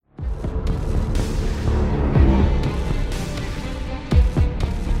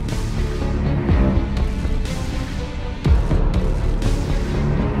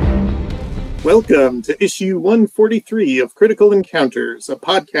Welcome to issue 143 of Critical Encounters, a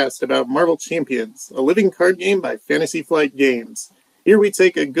podcast about Marvel Champions, a living card game by Fantasy Flight Games. Here we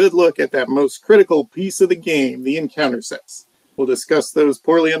take a good look at that most critical piece of the game, the encounter sets. We'll discuss those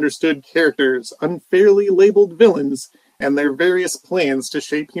poorly understood characters, unfairly labeled villains, and their various plans to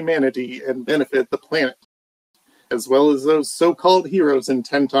shape humanity and benefit the planet, as well as those so-called heroes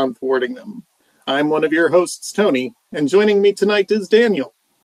intent on thwarting them. I'm one of your hosts, Tony, and joining me tonight is Daniel.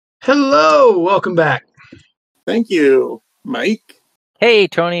 Hello, welcome back. Thank you, Mike. Hey,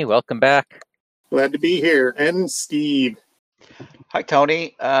 Tony, welcome back. Glad to be here. And Steve. Hi,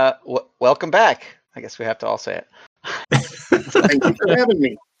 Tony. Welcome back. I guess we have to all say it. Thank you for having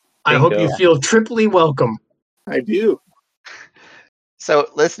me. I hope you feel triply welcome. I do. So,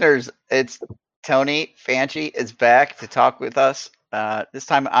 listeners, it's Tony Fanchi is back to talk with us, this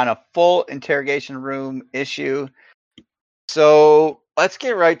time on a full interrogation room issue. So, let's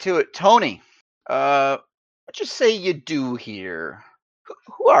get right to it. Tony, what you say you do here?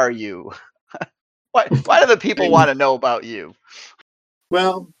 Who are you? Why do the people want to know about you?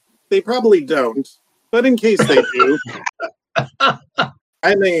 Well, they probably don't, but in case they do,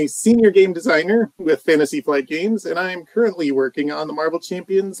 I'm a senior game designer with Fantasy Flight Games, and I'm currently working on the Marvel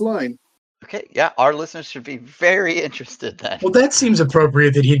Champions line. Okay, yeah, our listeners should be very interested then. Well, that seems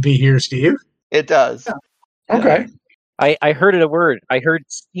appropriate that he'd be here, Steve. It does. Yeah. Okay. I heard a word. I heard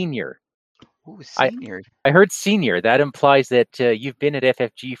senior. Ooh, senior. I heard senior. That implies that you've been at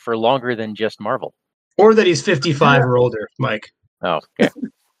FFG for longer than just Marvel. Or that he's 55 or older, Mike. Oh, okay.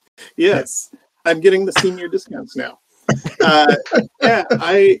 Yes, I'm getting the senior discounts now. Yeah,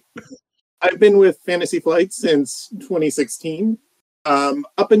 I've been with Fantasy Flight since 2016.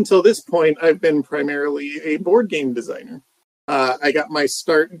 Up until this point, I've been primarily a board game designer. I got my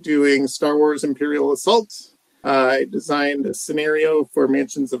start doing Star Wars Imperial Assault. I designed a scenario for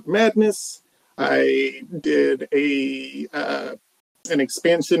Mansions of Madness. I did an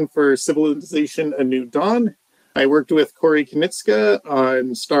expansion for Civilization A New Dawn. I worked with Corey Knitska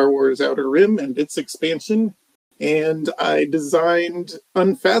on Star Wars Outer Rim and its expansion. And I designed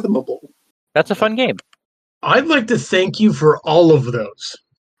Unfathomable. That's a fun game. I'd like to thank you for all of those.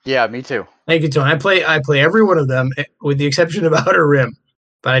 Yeah, me too. Thank you, Tony. I play every one of them, with the exception of Outer Rim,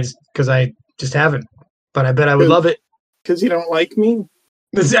 but I just haven't. But I bet I would love it. Because you don't like me?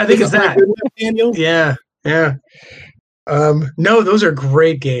 I think it's that. Daniel? Yeah. No, those are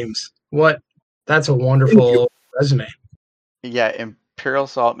great games. That's a wonderful resume. Yeah, Imperial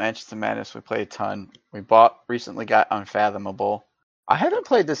Assault, Manchester Madness, we play a ton. We recently got Unfathomable. I haven't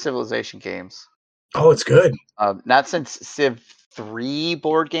played the Civilization games. Oh, it's good. Not since Civ 3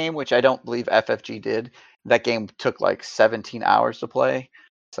 board game, which I don't believe FFG did. That game took like 17 hours to play.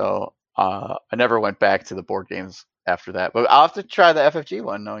 So I never went back to the board games after that. But I'll have to try the FFG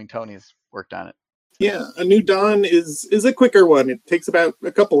one, knowing Tony's worked on it. Yeah, A New Dawn is a quicker one. It takes about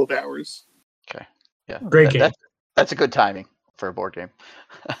a couple of hours. Okay. Yeah. Great game. That's a good timing for a board game.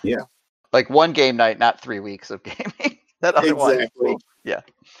 Yeah. Like one game night, not 3 weeks of gaming. That other Exactly. one. Yeah.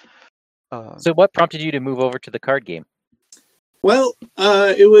 So what prompted you to move over to the card game? Well,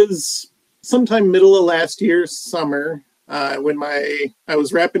 it was sometime middle of last year, summer, when I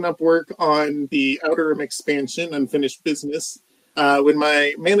was wrapping up work on the Outer Rim expansion, Unfinished Business, when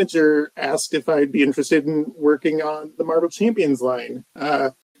my manager asked if I'd be interested in working on the Marvel Champions line.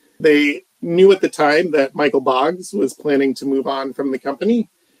 They knew at the time that Michael Boggs was planning to move on from the company.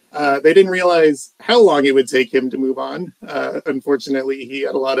 They didn't realize how long it would take him to move on. Unfortunately, he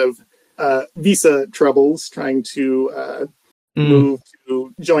had a lot of visa troubles trying to move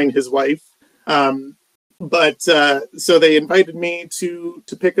to join his wife. But so they invited me to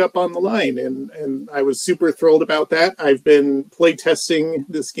pick up on the line, and I was super thrilled about that. I've been play testing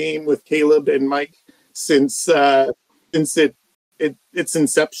this game with Caleb and Mike since its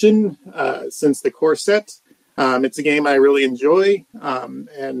inception, since the core set. It's a game I really enjoy,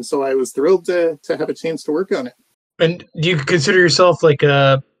 and so I was thrilled to have a chance to work on it. And do you consider yourself like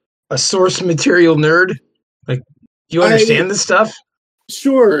a source material nerd? Like, do you understand this stuff?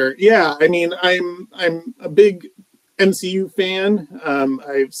 Sure. Yeah. I mean, I'm a big MCU fan.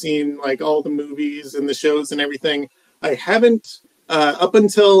 I've seen like all the movies and the shows and everything. I haven't, up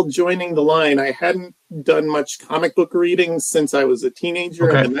until joining the line, I hadn't done much comic book reading since I was a teenager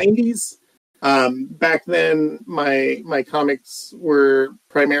in the 90s. Back then, my comics were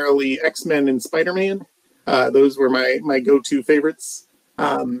primarily X-Men and Spider-Man. Those were my go-to favorites.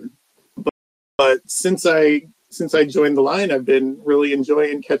 But since I joined the line, I've been really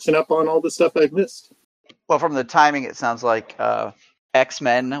enjoying catching up on all the stuff I've missed. Well, from the timing, it sounds like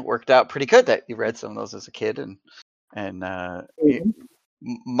X-Men worked out pretty good. That you read some of those as a kid, and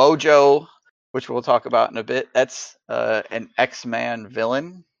Mojo which we'll talk about in a bit. That's an X-Man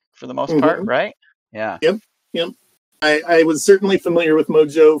villain for the most part, right? Yeah. Yep. I was certainly familiar with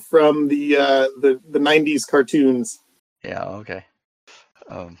Mojo from the 90s cartoons. Yeah. Okay.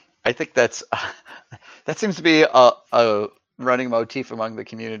 I think that seems to be a running motif among the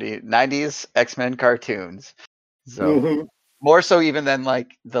community. 90s X-Men cartoons. So more so even than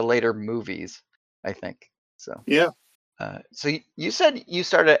like the later movies, I think. So yeah. So you said you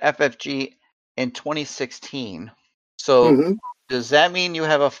started at FFG in 2016. So does that mean you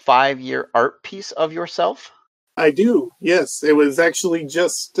have a 5-year art piece of yourself? I do. Yes, it was actually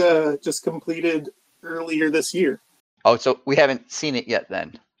just completed earlier this year. Oh, so we haven't seen it yet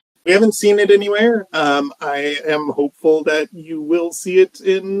then. We haven't seen it anywhere. I am hopeful that you will see it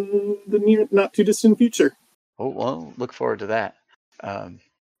in the near, not too distant future. Oh, well, look forward to that.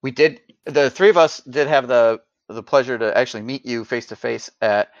 The three of us did have the pleasure to actually meet you face to face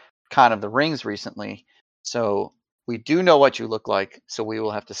at Con of the Rings recently. So we do know what you look like. So we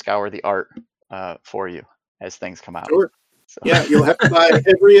will have to scour the art for you as things come out. Sure. So. Yeah, you'll have to buy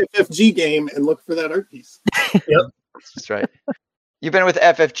every FFG game and look for that art piece. Yep. That's right. You've been with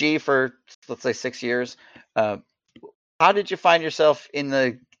FFG for, let's say, 6 years. How did you find yourself in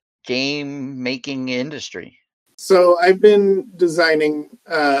the game making industry? So I've been designing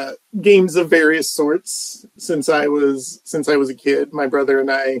games of various sorts since I was a kid. My brother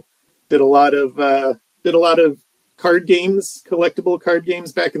and I did a lot of card games, collectible card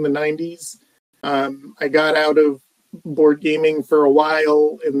games back in the 90s. I got out of board gaming for a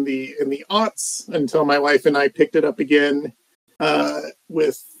while in the aughts until my wife and I picked it up again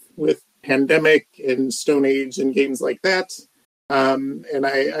with Pandemic and Stone Age and games like that. And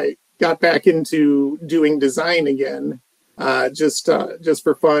I got back into doing design again, just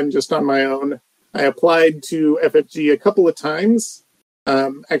for fun, just on my own. I applied to FFG a couple of times.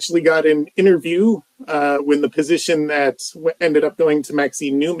 Actually got an interview when the position that ended up going to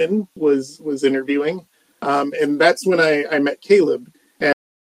Maxine Newman was interviewing. And that's when I met Caleb.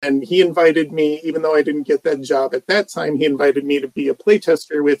 And he invited me, even though I didn't get that job at that time, he invited me to be a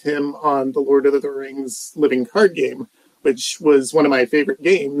playtester with him on the Lord of the Rings living card game, which was one of my favorite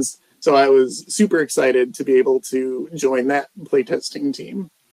games. So I was super excited to be able to join that playtesting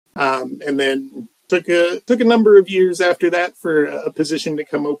team. And then took a number of years after that for a position to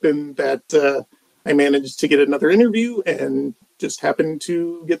come open that I managed to get another interview and just happened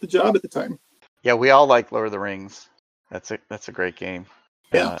to get the job at the time. Yeah, we all like Lord of the Rings. That's a great game.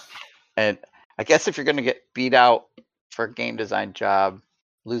 Yeah. And I guess if you're going to get beat out for a game design job,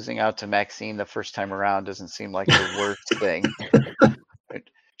 losing out to Maxine the first time around doesn't seem like the worst thing.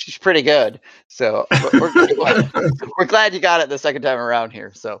 She's pretty good. So we're glad you got it the second time around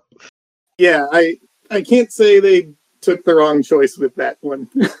here. So yeah, I can't say they took the wrong choice with that one.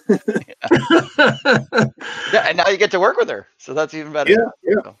 Yeah, and now you get to work with her. So that's even better.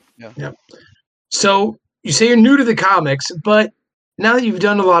 Yeah. So you say you're new to the comics, but now that you've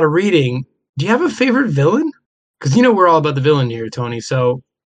done a lot of reading, do you have a favorite villain? Because you know we're all about the villain here, Tony. So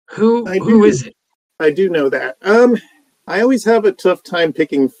who is it? I do know that. I always have a tough time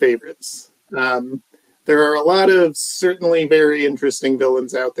picking favorites. There are a lot of certainly very interesting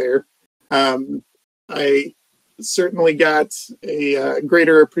villains out there. I certainly got a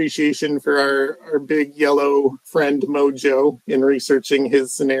greater appreciation for our big yellow friend Mojo in researching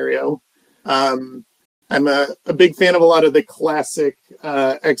his scenario. I'm a big fan of a lot of the classic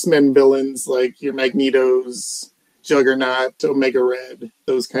X-Men villains, like your Magnetos, Juggernaut, Omega Red,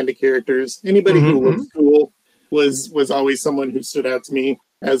 those kind of characters. Anybody who looks cool was always someone who stood out to me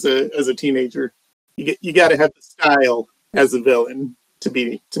as a teenager. You got to have the style as a villain to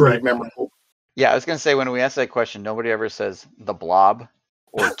be memorable. Yeah, I was gonna say when we ask that question, nobody ever says the Blob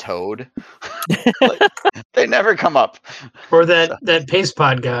or Toad. They never come up. Or that Paste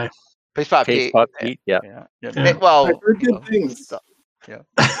Pod guy. Paste Pot Pete, yeah. Well, I've heard good things. Yeah.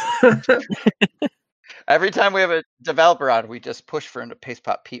 Every time we have a developer on, we just push for him to Paste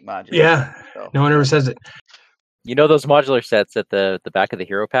Pot Pete module. Yeah. So. No one ever says it. You know those modular sets at the back of the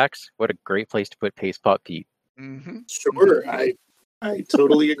hero packs? What a great place to put Paste Pot Pete. Mm-hmm. Sure, I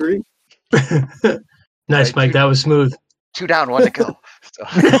totally agree. Nice, Mike. That was smooth. 2 down, 1 to go. So.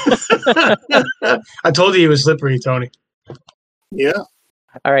 I told you he was slippery, Tony. Yeah.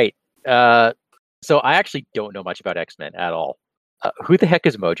 All right. So I actually don't know much about X-Men at all. Who the heck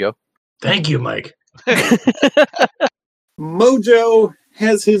is Mojo? Thank you, Mike. Mojo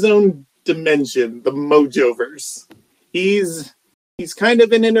has his own dimension, the Mojoverse. He's kind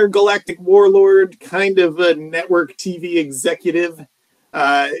of an intergalactic warlord, kind of a network TV executive.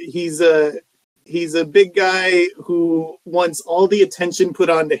 He's a He's a big guy who wants all the attention put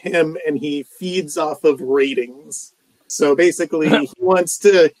onto him, and he feeds off of ratings. So basically, he wants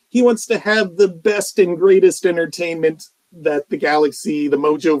to have the best and greatest entertainment that the galaxy, the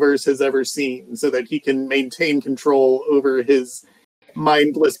Mojoverse, has ever seen, so that he can maintain control over his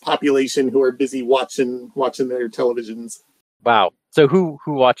mindless population who are busy watching their televisions. Wow. So who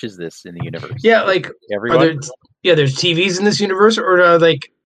watches this in the universe? Yeah, like everyone. There's TVs in this universe, or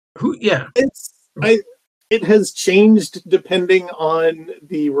like who? Yeah, it has changed depending on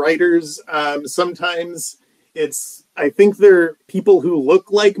the writers. Sometimes I think they're people who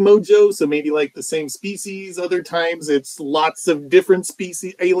look like Mojo, so maybe like the same species. Other times it's lots of different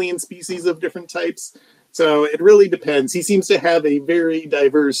species, alien species of different types. So it really depends. He seems to have a very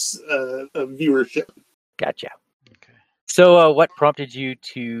diverse viewership. Gotcha. Okay. So what prompted you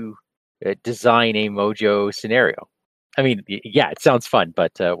to design a Mojo scenario? I mean, yeah, it sounds fun,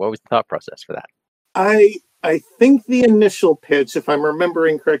 but what was the thought process for that? I think the initial pitch, if I'm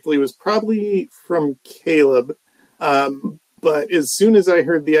remembering correctly, was probably from Caleb. But as soon as I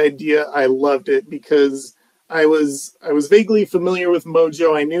heard the idea, I loved it because I was vaguely familiar with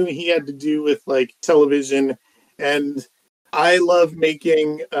Mojo. I knew he had to do with like television, and I love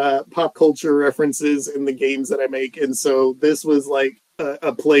making pop culture references in the games that I make, and so this was like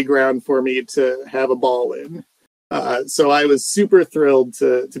a playground for me to have a ball in. So I was super thrilled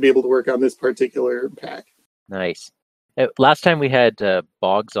to be able to work on this particular pack. Nice. Last time we had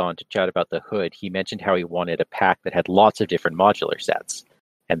Boggs on to chat about the Hood, he mentioned how he wanted a pack that had lots of different modular sets.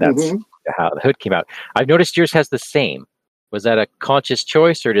 And that's how the Hood came out. I've noticed yours has the same. Was that a conscious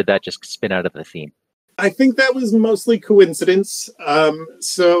choice, or did that just spin out of the theme? I think that was mostly coincidence.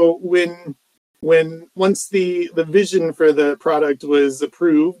 So once the vision for the product was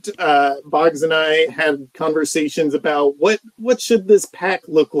approved, Boggs and I had conversations about what should this pack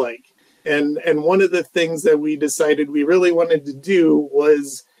look like. And one of the things that we decided we really wanted to do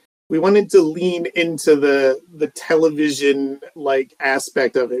was we wanted to lean into the television like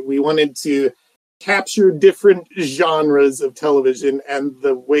aspect of it. We wanted to capture different genres of television, and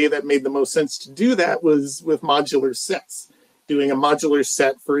the way that made the most sense to do that was with modular sets, doing a modular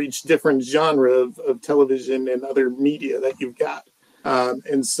set for each different genre of television and other media that you've got.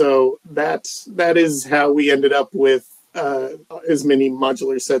 And so that is how we ended up with as many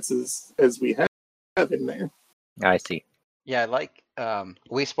modular sets as we have in there. I see. Yeah, like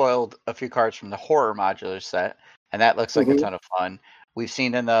we spoiled a few cards from the horror modular set, and that looks like a ton of fun. We've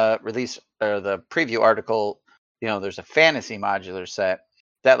seen in the release or the preview article, there's a fantasy modular set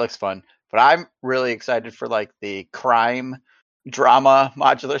that looks fun. But I'm really excited for like the crime drama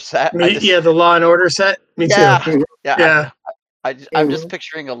modular set. The Law and Order set. Me too. Yeah. I'm just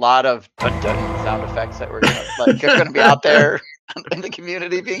picturing a lot of dun-dun sound effects that are going to be out there in the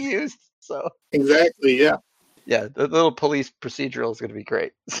community being used. So exactly, yeah. Yeah, the little police procedural is going to be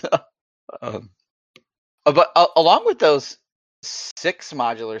great. So, but along with those 6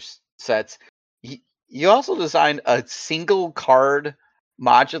 modular sets, you also designed a single card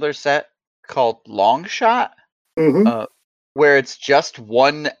modular set called Long Shot, where it's just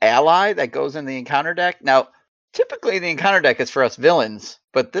one ally that goes in the encounter deck. Now, typically the encounter deck is for us villains,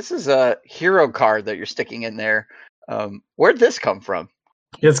 but this is a hero card that you're sticking in there. Where'd this come from?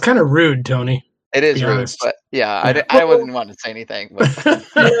 Yeah, it's kind of rude, Tony. It is rude, but yeah, I wouldn't want to say anything.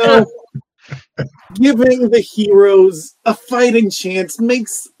 But. Giving the heroes a fighting chance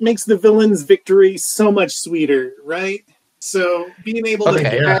makes the villain's victory so much sweeter, right? So being able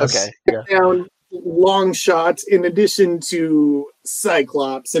to down Long Shot in addition to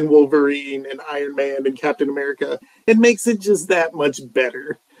Cyclops and Wolverine and Iron Man and Captain America, it makes it just that much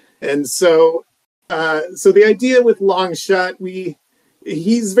better. And so the idea with Long Shot,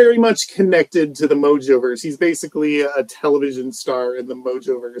 he's very much connected to the Mojoverse. He's basically a television star in the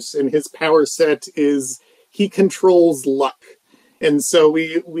Mojoverse, and his power set is he controls luck. And so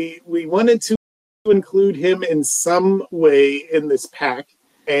we wanted to include him in some way in this pack,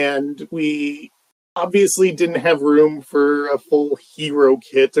 and we obviously didn't have room for a full hero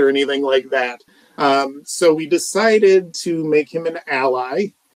kit or anything like that. So we decided to make him an ally,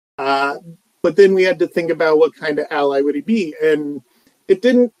 but then we had to think about what kind of ally would he be, and it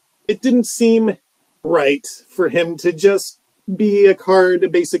didn't seem right for him to just be a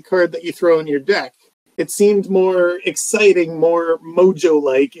basic card that you throw in your deck. It seemed more exciting, more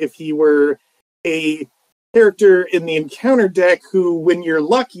Mojo-like if he were a character in the encounter deck who, when you're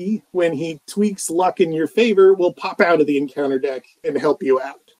lucky, when he tweaks luck in your favor, will pop out of the encounter deck and help you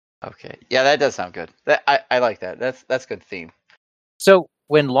out. Okay. Yeah, that does sound good. I like that. That's good theme. So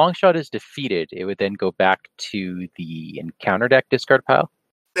when Longshot is defeated, it would then go back to the encounter deck discard pile?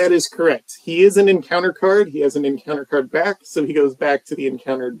 That is correct. He is an encounter card. He has an encounter card back, so he goes back to the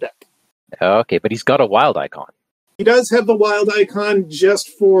encounter deck. Okay, but he's got a wild icon. He does have the wild icon just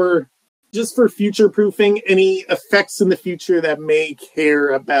for future proofing any effects in the future that may care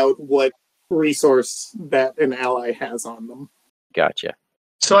about what resource that an ally has on them. Gotcha.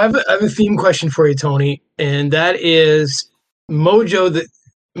 So I have a theme question for you, Tony, and that is Mojo.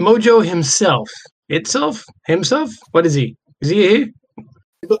 Mojo himself. What is he? Is he a he?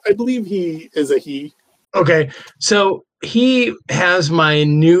 I believe he is a he. Okay, so he has my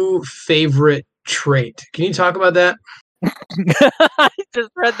new favorite trait. Can you talk about that? I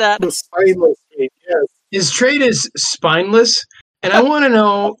just read that. The spineless trait, yes. His trait is spineless, and I want to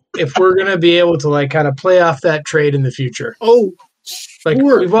know if we're going to be able to like kind of play off that trait in the future. Oh, like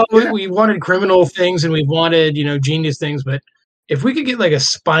sure. we wanted criminal things and we wanted, genius things, but if we could get like a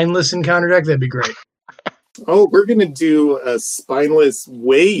spineless encounter deck, that'd be great. Oh, we're going to do a spineless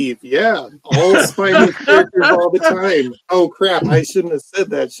wave. Yeah. All spineless characters all the time. Oh, crap. I shouldn't have said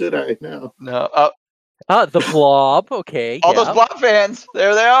that, should I? No. No. The Blob. Okay. All those Blob fans.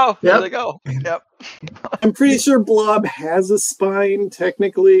 There they are. Yep. There they go. Yep. I'm pretty sure Blob has a spine,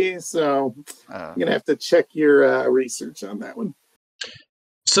 technically, so you're going to have to check your research on that one.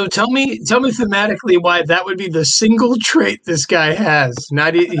 So tell me thematically why that would be the single trait this guy has.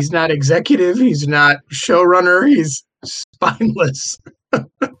 He's not executive, he's not showrunner, he's spineless.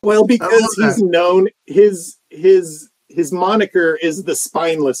 Well, because he's known, his moniker is the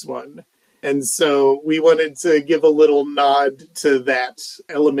spineless one. And so we wanted to give a little nod to that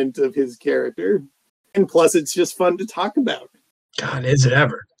element of his character. And plus, it's just fun to talk about. God, is it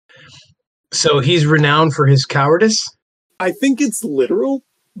ever. So he's renowned for his cowardice? I think it's literal.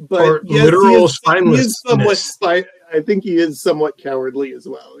 But or yes, literal spinelessness. I think he is somewhat cowardly as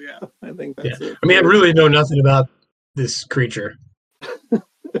well. Yeah, I think that's it. I mean, I really know nothing about this creature.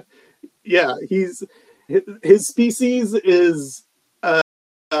 Yeah, his species is.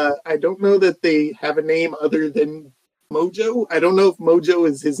 I don't know that they have a name other than Mojo. I don't know if Mojo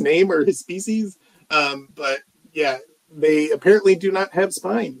is his name or his species. But yeah, they apparently do not have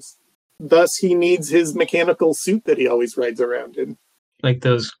spines. Thus, he needs his mechanical suit that he always rides around in. Like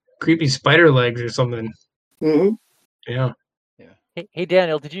those creepy spider legs or something. Mm-hmm. Yeah. Hey,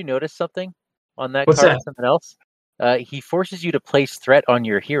 Daniel, did you notice something on that What's card? that? Something else? He forces you to place threat on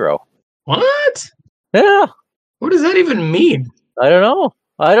your hero. What? Yeah. What does that even mean? I don't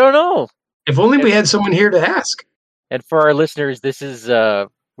know. If only we had someone here to ask. And for our listeners, this is we're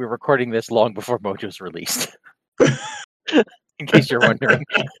recording this long before Mojo's released. In case you're wondering.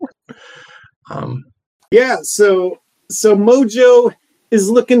 Yeah, so Mojo is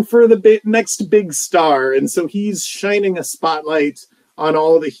looking for the next big star, and so he's shining a spotlight on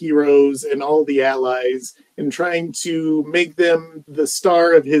all the heroes and all the allies and trying to make them the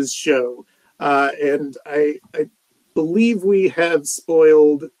star of his show. And I believe we have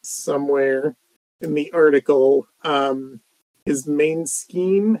spoiled somewhere in the article his main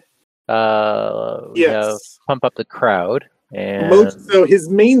scheme. Yes. Pump up the crowd. And So his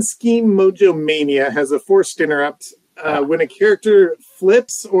main scheme, Mojo Mania, has a forced interrupt. When a character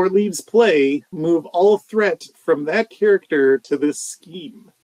flips or leaves play, move all threat from that character to this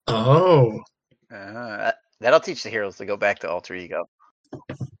scheme. Oh. That'll teach the heroes to go back to alter ego.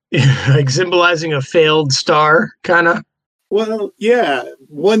 Like symbolizing a failed star, kind of. Well, yeah.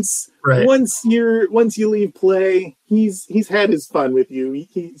 Once you leave play, he's had his fun with you.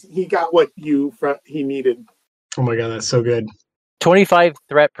 He got what he needed. Oh my god, that's so good. 25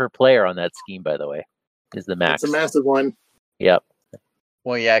 threat per player on that scheme, by the way, is the max. It's a massive one. Yep.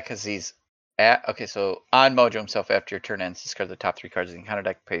 Well, yeah, because he's so on Mojo himself, after your turn ends, discard the top 3 cards of the encounter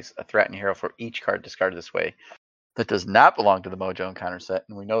deck, place a threat and hero for each card discarded this way. That does not belong to the Mojo encounter set,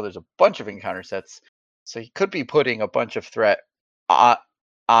 and we know there's a bunch of encounter sets, so he could be putting a bunch of threat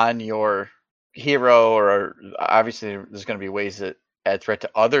on your hero, or obviously there's going to be ways that add threat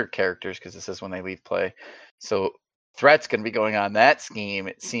to other characters, because this is when they leave play. So threat's going to be going on that scheme,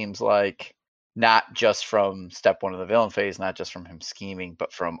 it seems like, not just from step 1 of the villain phase, not just from him scheming,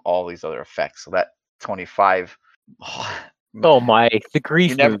 but from all these other effects. So that 25... Oh my, the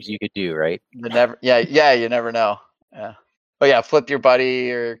grief moves you could do, right? You never know. Yeah. Oh yeah, flip your buddy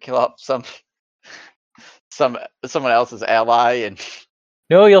or kill up someone else's ally, and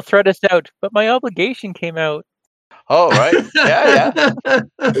no, you'll threat us out, but my obligation came out. Oh right, yeah.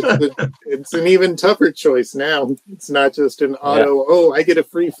 It's an even tougher choice now. It's not just an auto. Yeah. Oh, I get a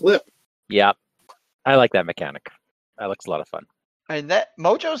free flip. Yeah, I like that mechanic. That looks a lot of fun. And that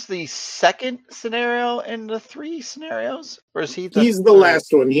Mojo's the second scenario in the 3 scenarios, or is he? He's the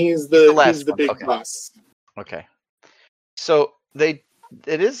last one. He's the big boss. Okay. So they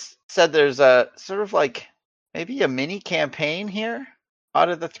it is said there's a sort of like maybe a mini campaign here out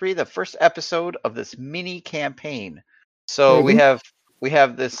of the 3. The first episode of this mini campaign. So we have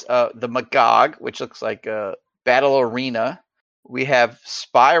this the Magog, which looks like a battle arena. We have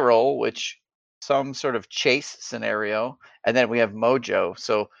Spiral, which some sort of chase scenario, and then we have Mojo.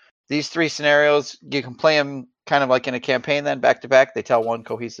 So these 3 scenarios, you can play them kind of like in a campaign, then back to back. They tell one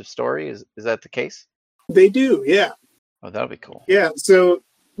cohesive story. Is that the case? They do, yeah. Oh, that'll be cool. Yeah. So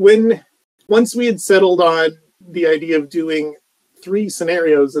once we had settled on the idea of doing 3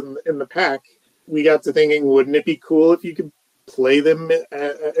 scenarios in the pack, we got to thinking, wouldn't it be cool if you could play them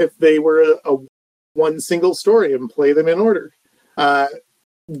if they were a one single story and play them in order?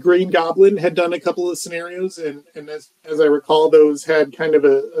 Green Goblin had done a couple of scenarios, and as I recall, those had kind of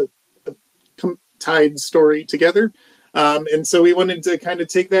a tied story together. And so we wanted to kind of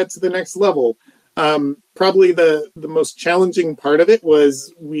take that to the next level. Probably the most challenging part of it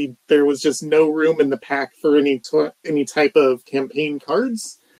was there was just no room in the pack for any type of campaign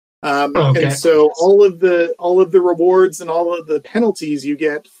cards. And so all of the rewards and all of the penalties you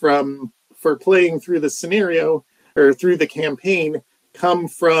get for playing through the scenario or through the campaign come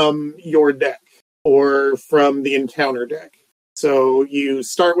from your deck or from the encounter deck. So you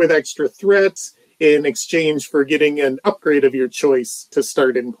start with extra threats in exchange for getting an upgrade of your choice to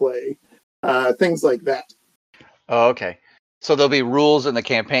start in play. Things like that. Oh, okay. So there'll be rules in the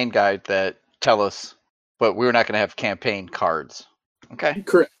campaign guide that tell us, but we're not going to have campaign cards. Okay.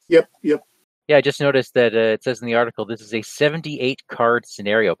 Correct. Yep. Yeah, I just noticed that it says in the article this is a 78 card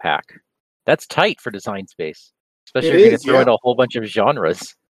scenario pack. That's tight for Design Space, especially if you're going to throw in a whole bunch of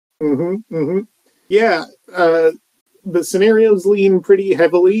genres. Yeah. The scenarios lean pretty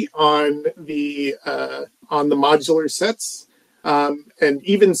heavily on the modular sets. And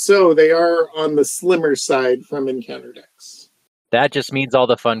even so, they are on the slimmer side from encounter decks. That just means all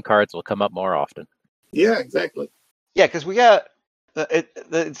the fun cards will come up more often. Yeah, exactly. Yeah, because we got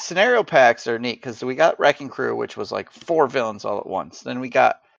the scenario packs are neat because we got Wrecking Crew, which was like 4 villains all at once. Then we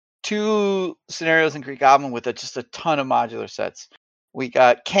got 2 scenarios in Green Goblin with just a ton of modular sets. We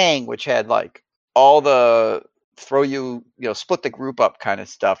got Kang, which had like all the split the group up kind of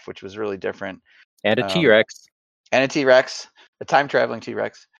stuff, which was really different. And a T-Rex. And a T-Rex, a time-traveling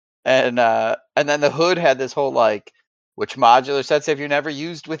T-Rex. And then the Hood had this whole like, which modular sets have you never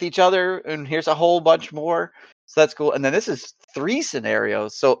used with each other? And here's a whole bunch more. So that's cool. And then this is 3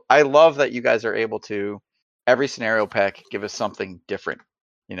 scenarios. So I love that you guys are able to, every scenario pack, give us something different.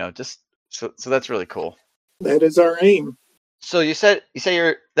 Just so that's really cool. That is our aim. So you say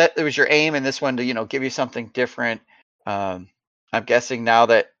that it was your aim in this one to, give you something different. I'm guessing now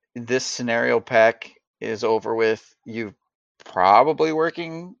that this scenario pack is over with, you're probably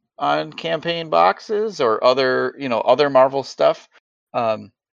working on campaign boxes or other Marvel stuff. Do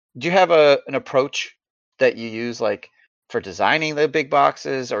you have an approach that you use like for designing the big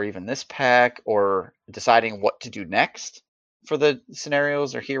boxes or even this pack or deciding what to do next for the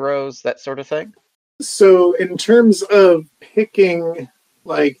scenarios or heroes, that sort of thing? So in terms of picking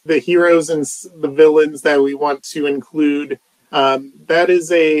like the heroes and the villains that we want to include, that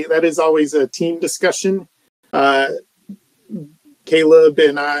is always a team discussion. Caleb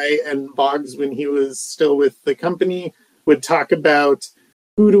and I and Boggs, when he was still with the company, would talk about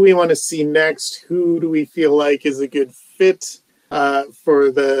who do we want to see next, who do we feel like is a good fit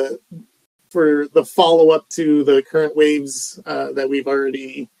for the follow-up to the current waves that we've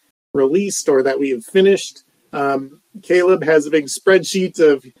already released or that we have finished. Caleb has a big spreadsheet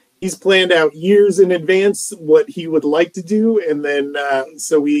of, he's planned out years in advance what he would like to do, and then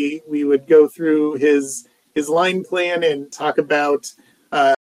so we would go through his line plan and talk about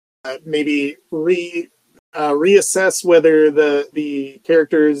maybe reassess whether the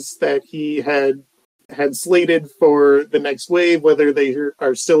characters that he had slated for the next wave, whether they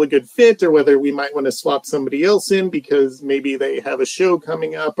are still a good fit or whether we might want to swap somebody else in because maybe they have a show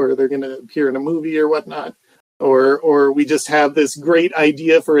coming up or they're going to appear in a movie or whatnot. Or we just have this great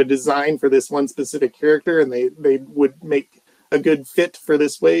idea for a design for this one specific character and they would make a good fit for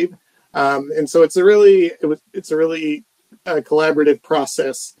this wave. And so it's a really collaborative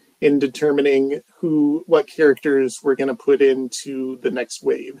process in determining what characters we're going to put into the next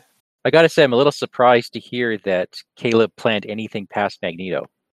wave. I gotta say, I'm a little surprised to hear that Caleb planned anything past Magneto.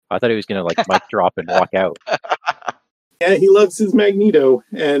 I thought he was gonna like mic drop and walk out. Yeah, he loves his Magneto,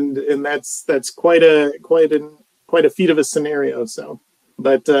 and that's quite a feat of a scenario. So,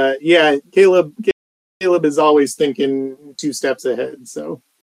 but yeah, Caleb is always thinking 2 steps ahead. So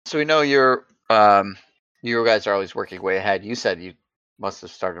we know you guys are always working way ahead. You said you must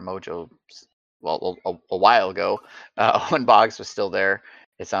have started Mojo a while ago when Boggs was still there.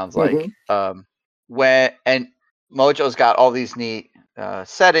 It sounds like and Mojo's got all these neat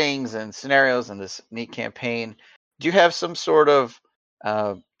settings and scenarios and this neat campaign. Do you have some sort of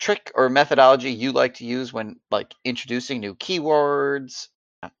trick or methodology you like to use when like introducing new keywords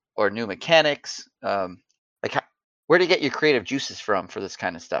or new mechanics? Where do you get your creative juices from for this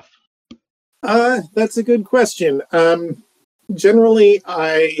kind of stuff? That's a good question. Generally,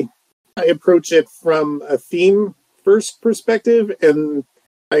 I approach it from a theme first perspective, and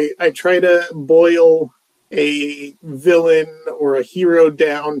I try to boil a villain or a hero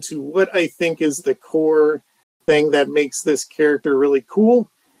down to what I think is the core thing that makes this character really cool,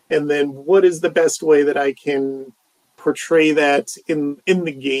 and then what is the best way that I can portray that in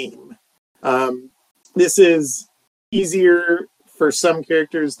the game. This is easier for some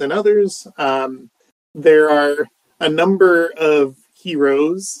characters than others. There are a number of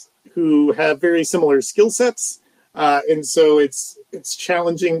heroes who have very similar skill sets, and so it's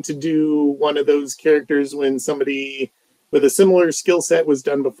challenging to do one of those characters when somebody with a similar skill set was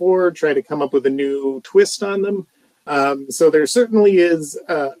done before, try to come up with a new twist on them. So there certainly is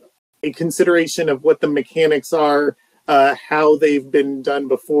a consideration of what the mechanics are, how they've been done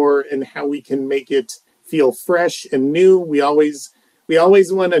before, and how we can make it feel fresh and new. We always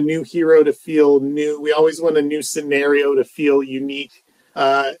want a new hero to feel new. We always want a new scenario to feel unique,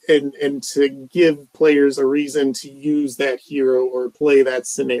 and to give players a reason to use that hero or play that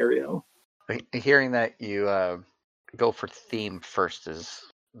scenario. Hearing that you go for theme first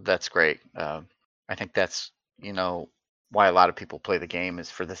that's great. I think that's why a lot of people play the game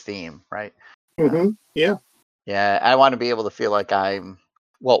is for the theme, right? Yeah. Yeah, I want to be able to feel like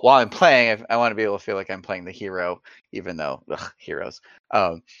while I'm playing, I want to be able to feel like I'm playing the hero, even though heroes.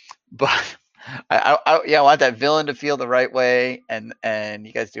 But I want that villain to feel the right way, and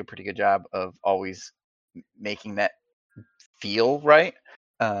you guys do a pretty good job of always making that feel right.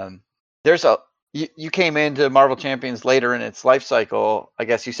 You came into Marvel Champions later in its life cycle. I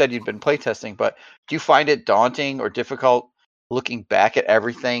guess you said you'd been playtesting, but do you find it daunting or difficult looking back at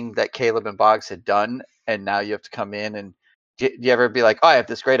everything that Caleb and Boggs had done, and now you have to come in and do you ever be like, oh, I have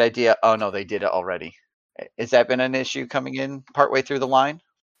this great idea. Oh, no, they did it already. Has that been an issue coming in partway through the line?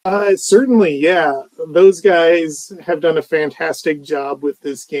 Certainly, yeah. Those guys have done a fantastic job with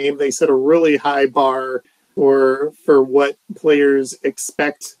this game. They set a really high bar for what players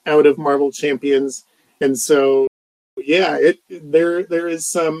expect out of Marvel Champions. And so, yeah, there is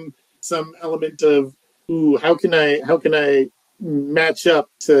some element of, how can I match up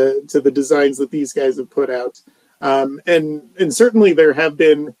to the designs that these guys have put out? And certainly there have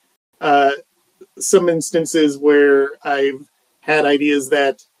been some instances where I've had ideas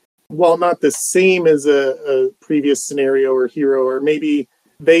that, while not the same as a previous scenario or hero, or maybe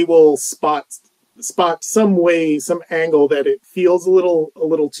they will spot some way, some angle that it feels a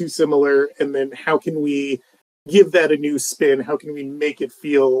little too similar, and then how can we give that a new spin? How can we make it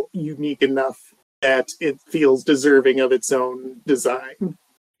feel unique enough that it feels deserving of its own design?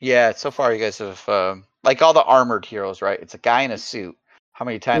 Yeah, so far you guys have like all the armored heroes, right? It's a guy in a suit. How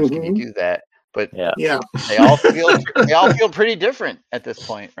many times can you do that? But yeah, they all feel pretty different at this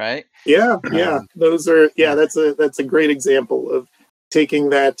point, right? Yeah. Those are that's a great example of taking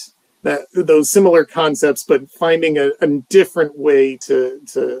those similar concepts, but finding a different way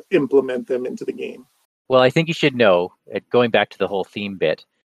to implement them into the game. Well, I think you should know, going back to the whole theme bit,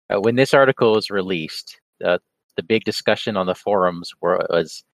 when this article was released, the big discussion on the forums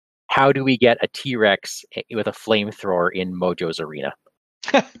was, how do we get a T-Rex with a flamethrower in Mojo's arena?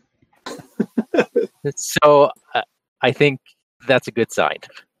 So I think that's a good sign.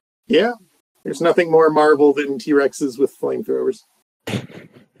 Yeah, there's nothing more Marvel than T-Rexes with flamethrowers.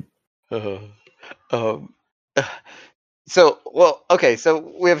 So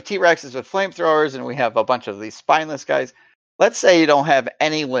we have T-Rexes with flamethrowers, and we have a bunch of these spineless guys. Let's say you don't have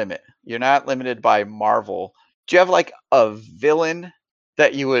any limit. You're not limited by Marvel. Do you have like a villain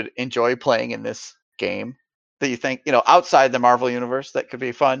that you would enjoy playing in this game that you think, outside the Marvel universe, that could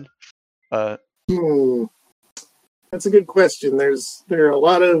be fun? That's a good question. There are a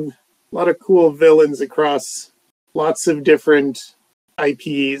lot of cool villains across lots of different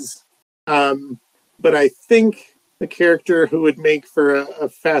IPs. But I think the character who would make for a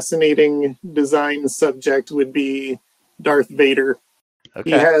fascinating design subject would be Darth Vader.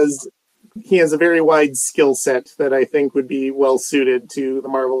 Okay. He has a very wide skill set that I think would be well suited to the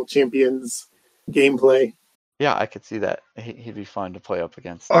Marvel Champions gameplay. Yeah, I could see that. He'd be fun to play up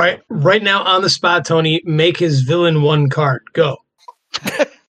against. All right, right now on the spot, Tony, make his villain one card. Go.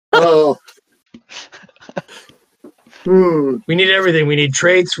 Oh. We need everything. We need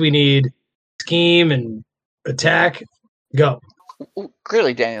traits. We need scheme and attack. Go. Well,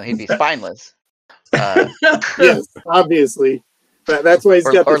 clearly, Daniel, he'd be spineless. Yes, obviously. That's why he's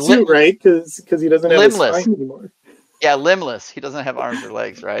got the suit, right? Because he doesn't have his spine anymore. Yeah, limbless. He doesn't have arms or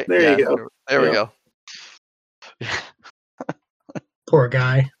legs, right? There you go. There we go. Poor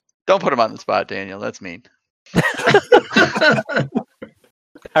guy. Don't put him on the spot, Daniel. That's mean.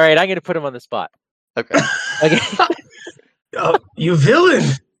 All right, I'm going to put him on the spot. Okay. Oh, you villain.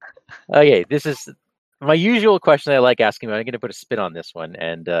 Okay, this is my usual question I like asking, but I'm going to put a spin on this one,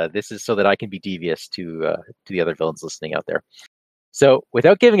 and this is so that I can be devious to the other villains listening out there. So,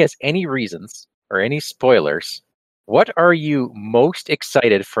 without giving us any reasons or any spoilers, what are you most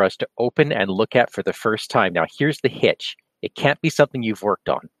excited for us to open and look at for the first time? Now, here's the hitch. It can't be something you've worked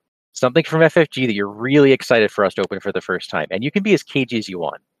on. Something from FFG that you're really excited for us to open for the first time. And you can be as cagey as you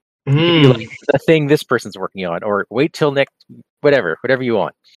want. You can be like the thing this person's working on, or wait till next, whatever you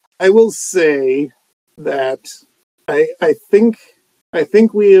want. I will say that I think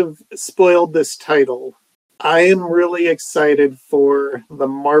we have spoiled this title. I am really excited for the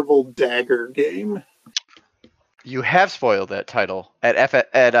Marvel Dagger game. You have spoiled that title at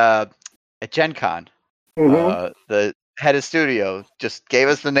Gen Con. Mm-hmm. The head of studio just gave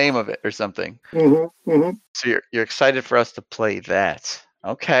us the name of it or something. Mm-hmm. Mm-hmm. So you're excited for us to play that.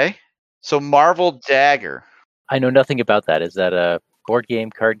 Okay. So Marvel Dagger. I know nothing about that. Is that a board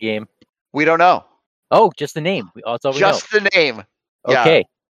game, card game? We don't know. Oh, just the name. That's all we know. Just the name. Okay. Yeah.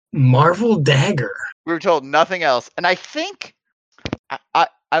 Marvel Dagger. We were told nothing else. And I think I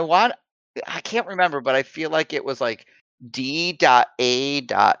can't remember, but I feel like it was like D.A.G,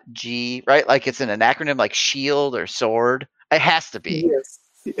 right? Like it's an acronym like shield or sword. It has to be. Yes,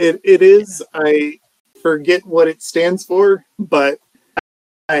 it is. I forget what it stands for, but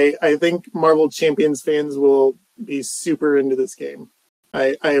I think Marvel Champions fans will be super into this game.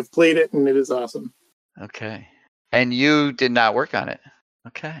 I have played it and it is awesome. Okay. And you did not work on it.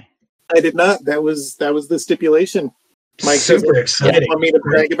 Okay. I did not. That was the stipulation. Mike Super exciting. Want me to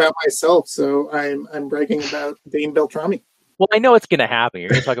brag about myself, so I'm bragging about Dane Beltrami. Well, I know it's going to happen. You're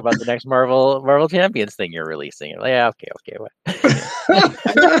going to talk about the next Marvel Champions thing you're releasing. Like, yeah, okay.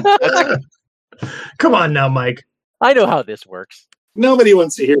 Come on now, Mike. I know how this works. Nobody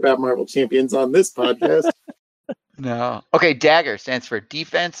wants to hear about Marvel Champions on this podcast. No. Okay, DAGGER stands for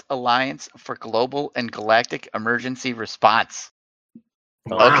Defense Alliance for Global and Galactic Emergency Response.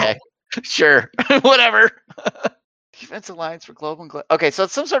 Wow. Okay. Sure. Whatever. Defense Alliance for Global and Okay, so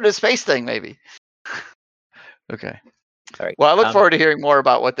it's some sort of space thing, maybe. Okay. All right. Well, I look forward to hearing more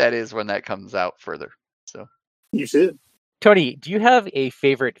about what that is when that comes out further. So you should. Tony, do you have a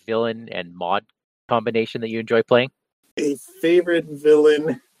favorite villain and mod combination that you enjoy playing? A favorite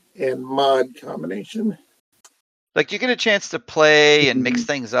villain and mod combination. Like you get a chance to play and mix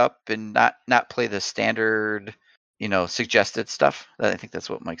things up and not play the standard, suggested stuff. I think that's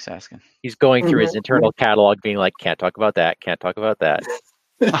what Mike's asking. He's going through his internal catalog being like, can't talk about that, can't talk about that.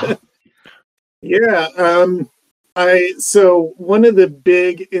 Yeah. So one of the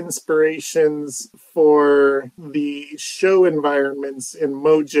big inspirations for the show environments in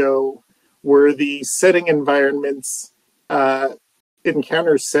Mojo were the setting environments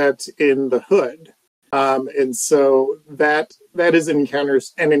encounter set in the hood. And so that is an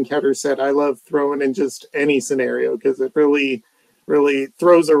encounter set I love throwing in just any scenario because it really, really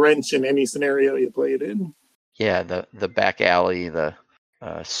throws a wrench in any scenario you play it in. Yeah, the back alley, the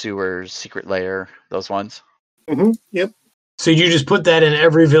sewers, secret lair, those ones. Mm-hmm. Yep. So you just put that in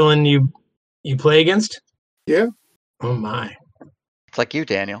every villain you play against? Yeah. Oh my. It's like you,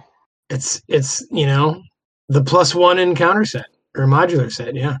 Daniel. It's the +1 encounter set or modular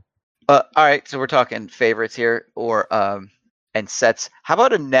set, yeah. All right, so we're talking favorites here or and sets. How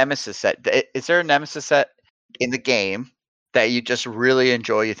about a nemesis set? Is there a nemesis set in the game that you just really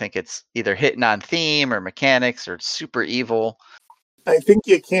enjoy? You think it's either hitting on theme or mechanics or super evil? I think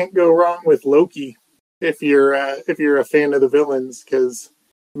you can't go wrong with Loki if you're a fan of the villains, because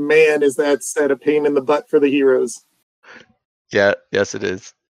man, is that set a pain in the butt for the heroes. Yeah, yes it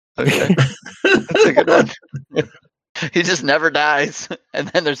is. Okay. That's a good one. He just never dies. And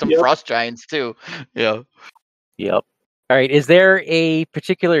then there's some frost giants too. Yeah. Yep. All right. Is there a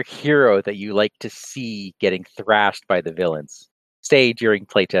particular hero that you like to see getting thrashed by the villains? Say during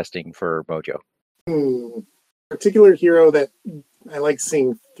playtesting for Mojo. Particular hero that I like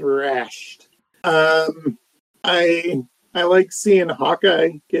seeing thrashed. I like seeing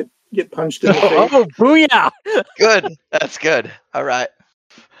Hawkeye get punched in the face. Oh, booyah! Good. That's good. All right.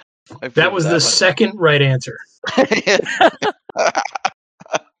 That was the second right answer.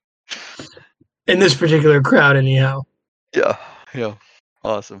 In this particular crowd, anyhow. Yeah.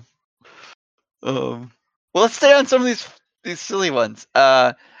 Awesome. Well, let's stay on some of these silly ones.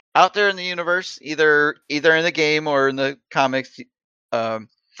 Out there in the universe, either in the game or in the comics,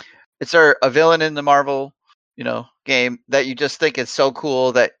 it's a villain in the Marvel, game that you just think is so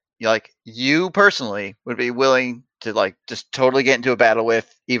cool that you personally would be willing to just totally get into a battle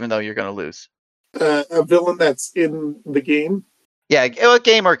with, even though you're going to lose. A villain that's in the game? Yeah,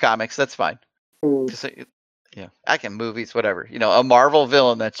 game or comics, that's fine. Yeah, movies, whatever. A Marvel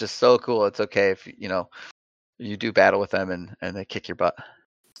villain that's just so cool. It's okay if you do battle with them and they kick your butt.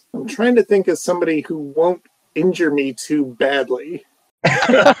 I'm trying to think of somebody who won't injure me too badly.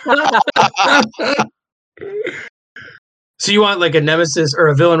 So you want like a nemesis or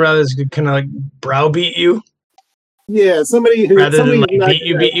a villain rather that's kind of like browbeat you? Yeah, somebody who rather than like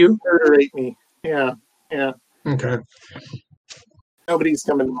beat you, murderate me. Yeah. Okay. Nobody's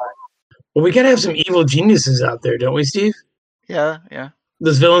coming to mind. Well, we gotta have some evil geniuses out there, don't we, Steve? Yeah.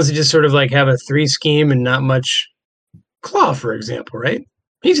 Those villains that just sort of like have a 3 scheme and not much. Claw, for example, right?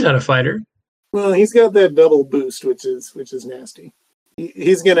 He's not a fighter. Well, he's got that double boost, which is nasty.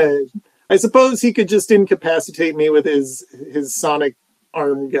 He's gonna. I suppose he could just incapacitate me with his sonic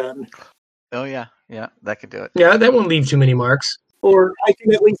arm gun. Oh yeah, that could do it. Yeah, that won't leave too many marks. Or I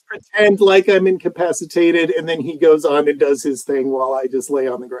can at least pretend like I'm incapacitated, and then he goes on and does his thing while I just lay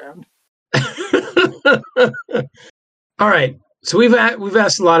on the ground. All right. So we've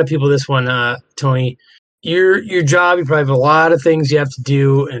asked a lot of people this one, Tony. Your job, you probably have a lot of things you have to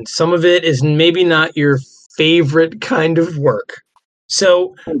do, and some of it is maybe not your favorite kind of work.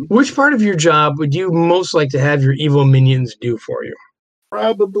 So which part of your job would you most like to have your evil minions do for you?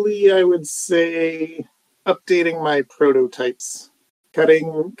 Probably, I would say, updating my prototypes.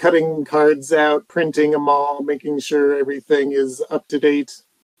 Cutting cards out, printing them all, making sure everything is up to date.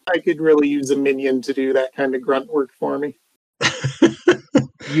 I could really use a minion to do that kind of grunt work for me.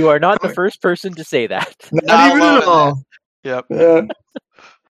 You are not the first person to say that. Not even at all. Yep. Yeah.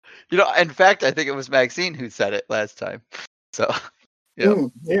 In fact, I think it was Maxine who said it last time. So,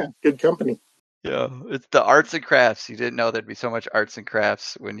 yeah, good company. Yeah, it's the arts and crafts. You didn't know there'd be so much arts and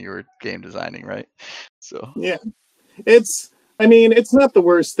crafts when you were game designing, right? So yeah, it's not the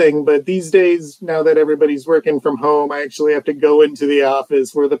worst thing, but these days, now that everybody's working from home, I actually have to go into the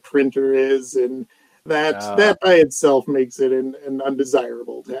office where the printer is, and that by itself makes it an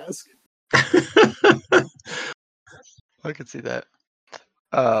undesirable task. I can see that.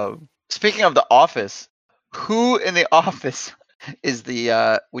 Speaking of the office, who in the office is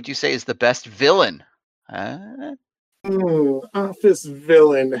would you say is the best villain? Office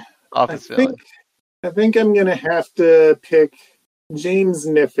villain. I think I'm going to have to pick James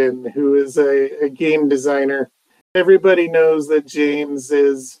Niffen, who is a game designer. Everybody knows that James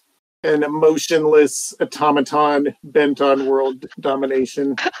is an emotionless automaton bent on world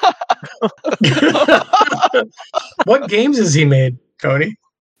domination. What games has he made, Tony?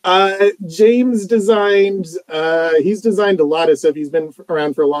 James he's designed a lot of stuff. He's been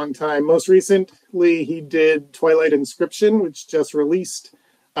around for a long time. Most recently, he did Twilight Inscription, which just released.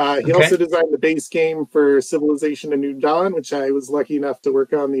 He also designed the base game for Civilization: A New Dawn, which I was lucky enough to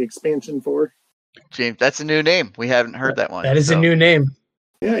work on the expansion for. James, that's a new name. We haven't heard that one. That is a new name.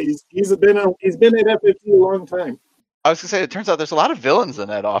 Yeah, he's been at FFG a long time. I was gonna say, it turns out there's a lot of villains in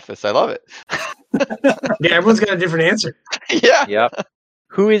that office. I love it. Yeah, everyone's got a different answer. Yeah. Yep.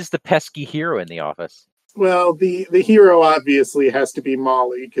 Who is the pesky hero in the office? Well, the hero obviously has to be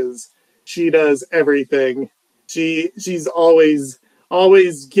Molly, because she does everything. She's always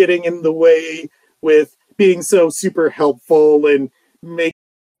getting in the way with being so super helpful and making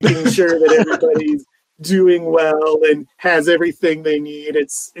sure that everybody's doing well and has everything they need.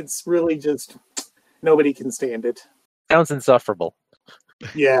 It's really just nobody can stand it. Sounds insufferable.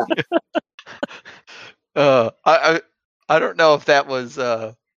 Yeah. I don't know if that was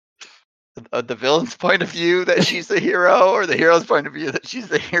the villain's point of view that she's the hero, or the hero's point of view that she's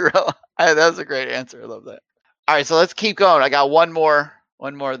the hero. That was a great answer. I love that. All right, so let's keep going. I got one more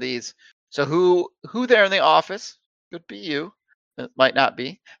of these. So who there in the office? Could be you. It might not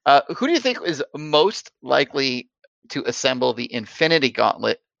be. Who do you think is most likely to assemble the Infinity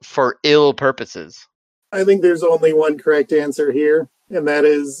Gauntlet for ill purposes? I think there's only one correct answer here, and that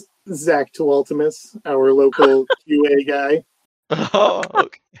is Zach Tualtimus, our local QA guy. Oh,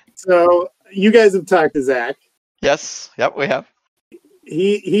 okay. So you guys have talked to Zach. Yes. Yep, we have.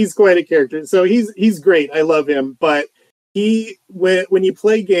 He's quite a character. So he's great. I love him. But when you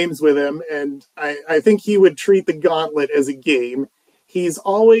play games with him, and I think he would treat the Gauntlet as a game, he's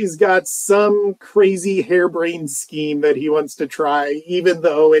always got some crazy harebrained scheme that he wants to try, even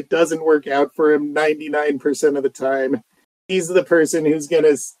though it doesn't work out for him 99% of the time. he's the person who's going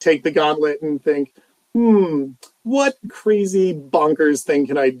to take the gauntlet and think, what crazy bonkers thing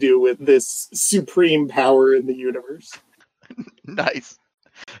can I do with this supreme power in the universe? Nice.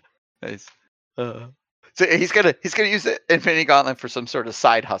 So he's gonna use the Infinity Gauntlet for some sort of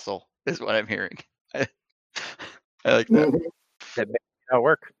side hustle, is what I'm hearing. I like that. Mm-hmm. That makes it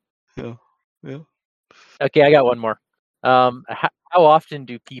work. Yeah. Okay, I got one more. How often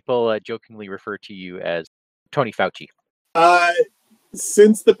do people jokingly refer to you as Tony Fauci?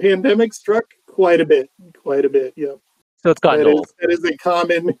 Since the pandemic struck, quite a bit. Yeah. So it's gotten old. That is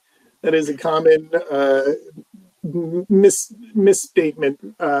a common misstatement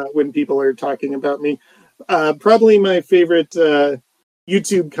when people are talking about me. Probably my favorite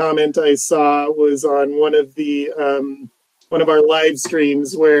YouTube comment I saw was on one of our live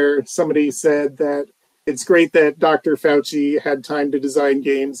streams where somebody said that it's great that Dr. Fauci had time to design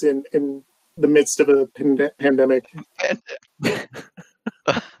games in the midst of a pandemic.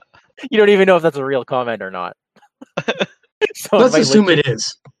 You don't even know if that's a real comment or not. So let's assume it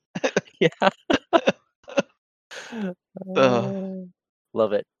is. Yeah.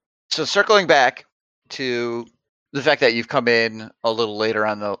 Love it. So circling back to the fact that you've come in a little later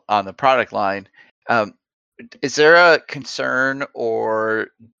on the product line, is there a concern, or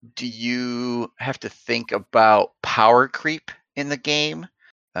do you have to think about power creep in the game?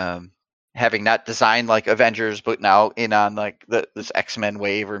 Having not designed like Avengers, but now in on like this X-Men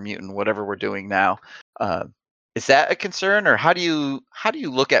wave or mutant, whatever we're doing now, is that a concern, or how do you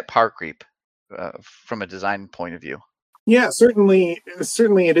look at power creep from a design point of view? Yeah, certainly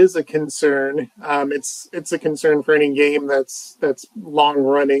it is a concern. It's a concern for any game that's long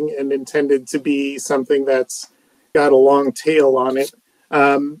running and intended to be something that's got a long tail on it.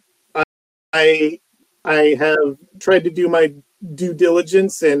 I have tried to do my due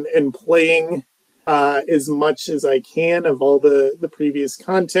diligence and playing as much as I can of all the previous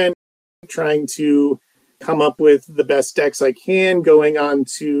content, trying to come up with the best decks I can, going on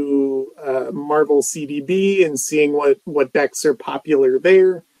to Marvel CDB and seeing what decks are popular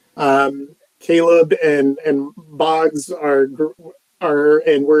there. Caleb and Boggs are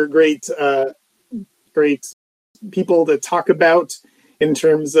and we're great people to talk about in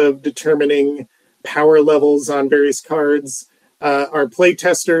terms of determining power levels on various cards. Our play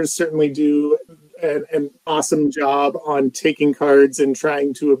testers certainly do an awesome job on taking cards and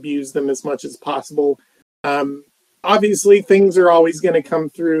trying to abuse them as much as possible. Obviously, things are always going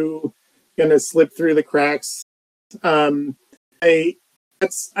to slip through the cracks. I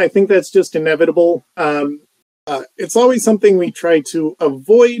think that's just inevitable. It's always something we try to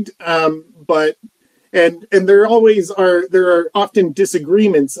avoid, but there are often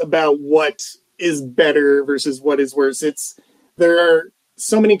disagreements about what is better versus what is worse. There are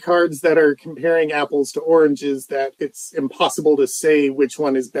so many cards that are comparing apples to oranges that it's impossible to say which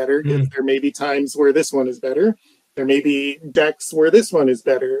one is better. There may be times where this one is better. There may be decks where this one is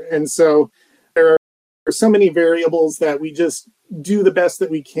better. And so there are so many variables that we just do the best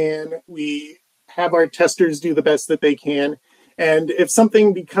that we can. We have our testers do the best that they can. And if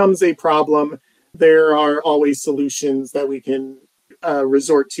something becomes a problem, there are always solutions that we can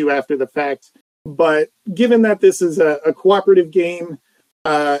resort to after the fact. But given that this is a cooperative game,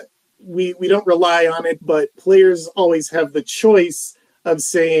 we don't rely on it, but players always have the choice of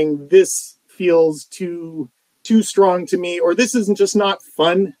saying this feels too strong to me, or this isn't just not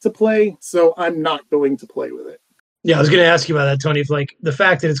fun to play, so I'm not going to play with it. Yeah, I was going to ask you about that, Tony. If like the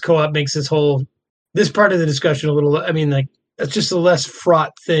fact that it's co-op makes this part of the discussion a little, I mean, like that's just a less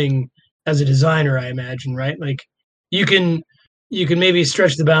fraught thing as a designer, I imagine, right? Like you can maybe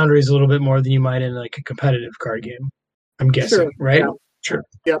stretch the boundaries a little bit more than you might in like a competitive card game, I'm guessing, Sure. right? Yeah. Sure.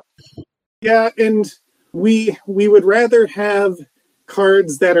 Yep. Yeah, and we would rather have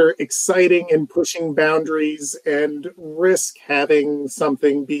cards that are exciting and pushing boundaries and risk having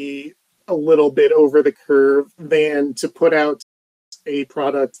something be a little bit over the curve than to put out a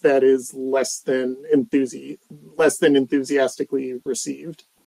product that is less than enthusiastically received.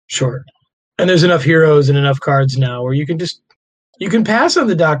 Sure. And there's enough heroes and enough cards now where you can pass on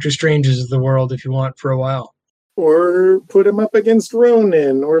the Doctor Stranges of the world if you want for a while. Or put him up against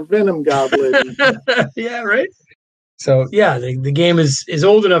Ronin or Venom Goblin. Yeah, right? So, yeah, the game is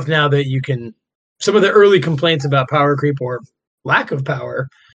old enough now that you can... Some of the early complaints about power creep or lack of power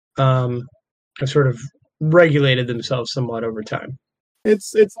have sort of regulated themselves somewhat over time.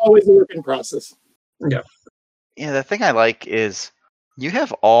 It's always a work in process. Yeah. Yeah, the thing I like is you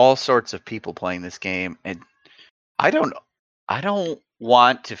have all sorts of people playing this game, and I don't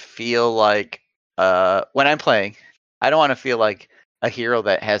want to feel like when I'm playing, I don't want to feel like a hero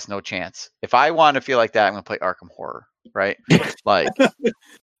that has no chance. If I want to feel like that, I'm going to play Arkham Horror, right? Like,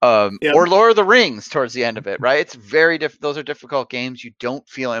 or Lord of the Rings towards the end of it, right? It's very those are difficult games. You don't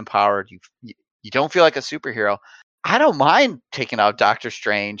feel empowered. You don't feel like a superhero. I don't mind taking out Doctor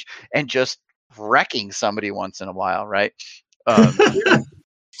Strange and just wrecking somebody once in a while, right?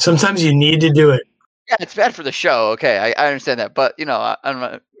 Sometimes you need to do it. Yeah, it's bad for the show. Okay, I understand that, but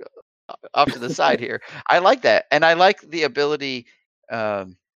I'm off to the side here. I like that, and I like the ability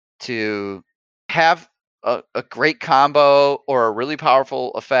to have a great combo or a really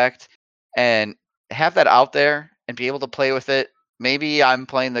powerful effect, and have that out there and be able to play with it. Maybe I'm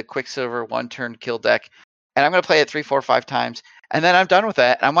playing the Quicksilver one-turn kill deck, and I'm going to play it 3, 4, 5 times, and then I'm done with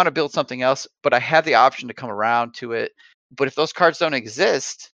that. And I want to build something else, but I have the option to come around to it. But if those cards don't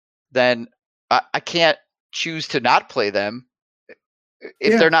exist, then I can't choose to not play them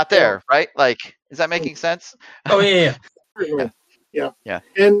if they're not there, right? Like, is that making sense? Oh yeah.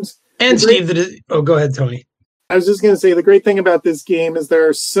 And Steve, go ahead, Tony. I was just going to say the great thing about this game is there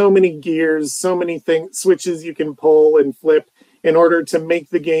are so many gears, so many switches you can pull and flip in order to make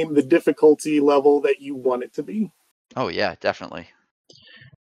the game the difficulty level that you want it to be. Oh yeah, definitely.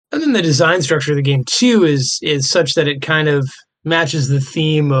 And then the design structure of the game too is such that it kind of matches the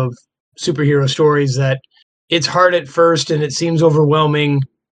theme of superhero stories, that it's hard at first and it seems overwhelming,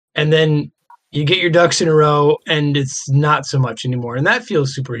 and then you get your ducks in a row and it's not so much anymore, and that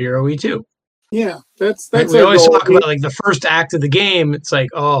feels superhero-y too. Yeah, that's we always talk about like the first act of the game. It's like,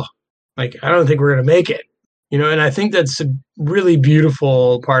 I don't think we're gonna make it, and I think that's a really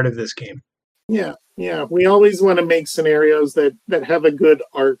beautiful part of this game. Yeah, we always want to make scenarios that have a good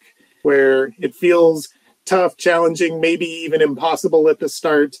arc where it feels tough, challenging, maybe even impossible at the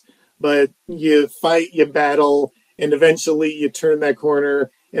start, but you fight, you battle, and eventually you turn that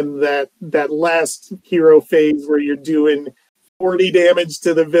corner, and that last hero phase where you're doing 40 damage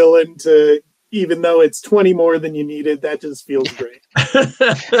to the villain, to even though it's 20 more than you needed, that just feels great.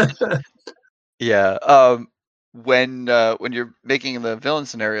 Yeah. When you're making the villain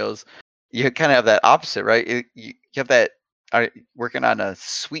scenarios, you kind of have that opposite, right? You have that working on a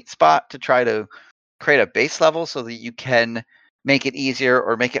sweet spot to try to create a base level so that you can make it easier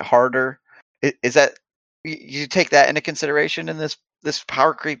or make it harder. Is that, you take that into consideration in this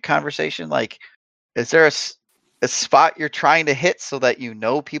power creep conversation? Like, is there a spot you're trying to hit so that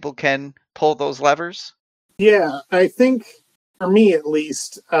people can pull those levers? Yeah, I think for me at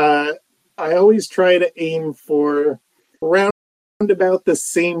least, I always try to aim for around about the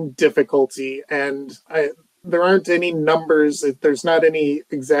same difficulty, and there aren't any numbers. There's not any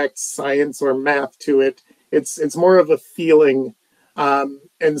exact science or math to it. It's more of a feeling,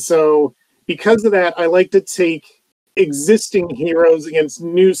 and so because of that, I like to take existing heroes against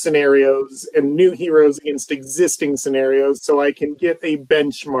new scenarios and new heroes against existing scenarios, so I can get a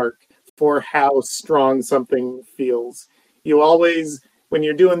benchmark for how strong something feels. You always, when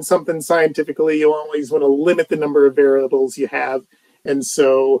you're doing something scientifically, you always want to limit the number of variables you have. And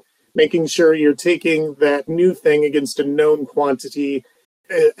so making sure you're taking that new thing against a known quantity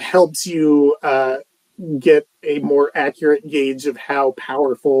helps you get a more accurate gauge of how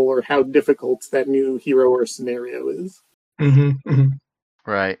powerful or how difficult that new hero or scenario is. Mm-hmm, mm-hmm.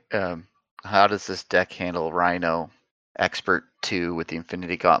 Right. How does this deck handle Rhino Expert 2 with the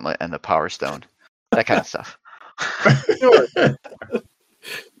Infinity Gauntlet and the Power Stone? That kind of stuff. Sure.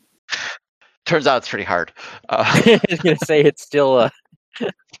 Turns out it's pretty hard. I was going to say it's still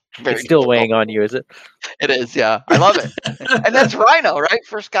it's still weighing on you, is it? It is, yeah. I love it. And that's Rhino, right?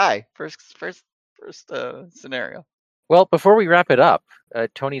 First guy. First scenario. Well, before we wrap it up,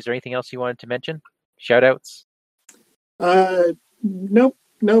 Tony, is there anything else you wanted to mention? Shout-outs? Nope.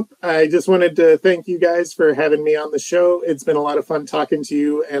 I just wanted to thank you guys for having me on the show. It's been a lot of fun talking to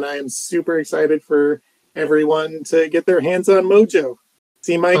you, and I am super excited for everyone to get their hands on Mojo.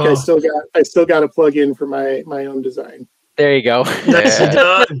 See, Mike, I still got to plug in for my own design. There you go. Nicely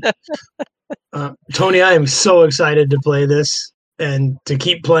done. Tony, I am so excited to play this and to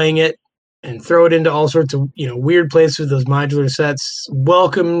keep playing it and throw it into all sorts of weird places with those modular sets.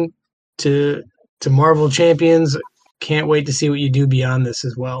 Welcome to Marvel Champions. Can't wait to see what you do beyond this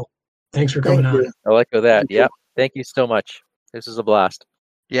as well. Thanks for coming on. I'll echo that. Yeah. Thank you so much. This is a blast.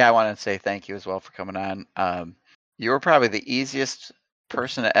 Yeah, I want to say thank you as well for coming on. You were probably the easiest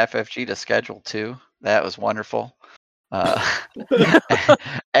person at FFG to schedule too. That was wonderful. And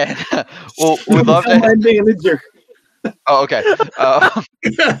we'd love to being a jerk. Oh, okay.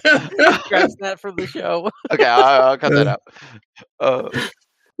 Scratch that from the show. Okay, I'll cut that out.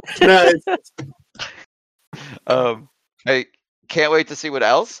 I can't wait to see what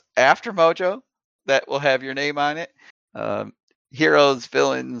else after Mojo that will have your name on it. Heroes,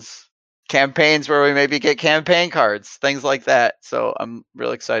 villains, campaigns where we maybe get campaign cards, things like that. So I'm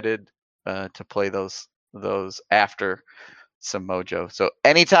really excited to play those after some Mojo. So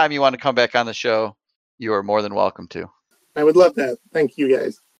anytime you want to come back on the show, you are more than welcome to. I would love that. Thank you,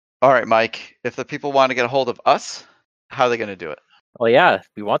 guys. All right, Mike, if the people want to get a hold of us, how are they going to do it? Well, yeah,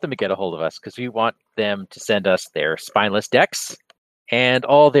 we want them to get a hold of us because we want them to send us their spineless decks and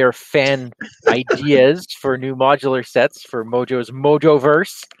all their fan ideas for new modular sets for Mojo's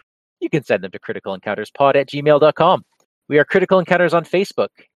Mojoverse. You can send them to criticalencounterspod@gmail.com. We are Critical Encounters on Facebook,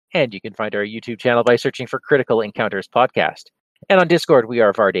 and you can find our YouTube channel by searching for Critical Encounters Podcast. And on Discord, we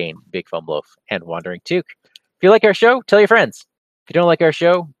are Vardane, Big Foam Loaf, and Wandering Took. If you like our show, tell your friends. If you don't like our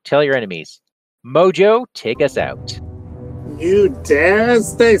show, tell your enemies. Mojo, take us out. You dare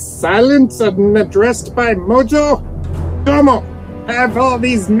stay silent unaddressed by Mojo? Domo, have all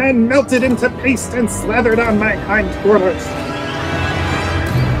these men melted into paste and slathered on my hindquarters.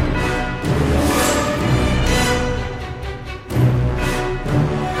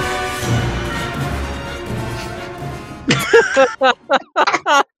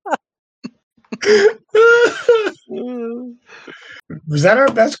 Was that our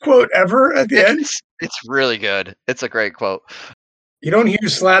best quote ever at the end? It's really good. It's a great quote. You don't hear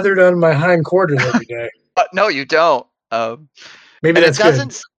slathered on my hindquarters every day. No, you don't. Maybe that's it doesn't.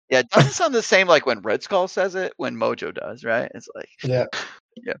 good. Yeah, it doesn't sound the same like when Red Skull says it, when Mojo does, right? It's like, yeah.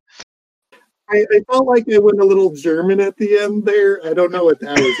 I felt like I went a little German at the end there. I don't know what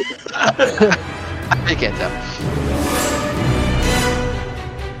that was about. I can't tell.